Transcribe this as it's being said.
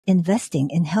investing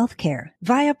in healthcare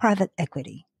via private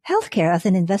equity. Healthcare as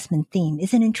an investment theme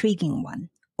is an intriguing one.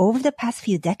 Over the past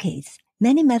few decades,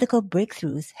 many medical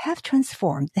breakthroughs have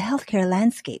transformed the healthcare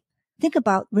landscape. Think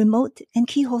about remote and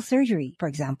keyhole surgery, for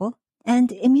example, and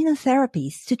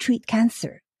immunotherapies to treat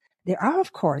cancer. There are,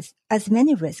 of course, as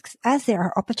many risks as there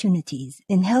are opportunities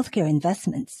in healthcare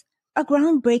investments. A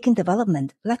groundbreaking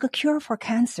development like a cure for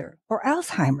cancer or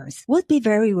Alzheimer's would be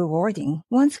very rewarding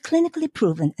once clinically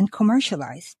proven and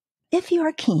commercialized. If you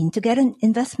are keen to get an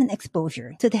investment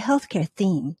exposure to the healthcare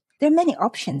theme, there are many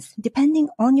options depending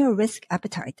on your risk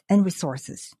appetite and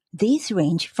resources. These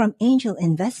range from angel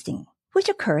investing, which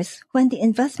occurs when the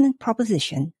investment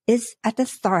proposition is at the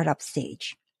startup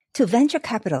stage, to venture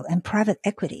capital and private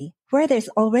equity, where there's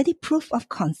already proof of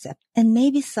concept and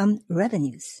maybe some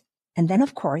revenues. And then,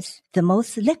 of course, the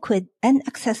most liquid and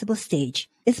accessible stage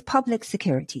is public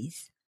securities.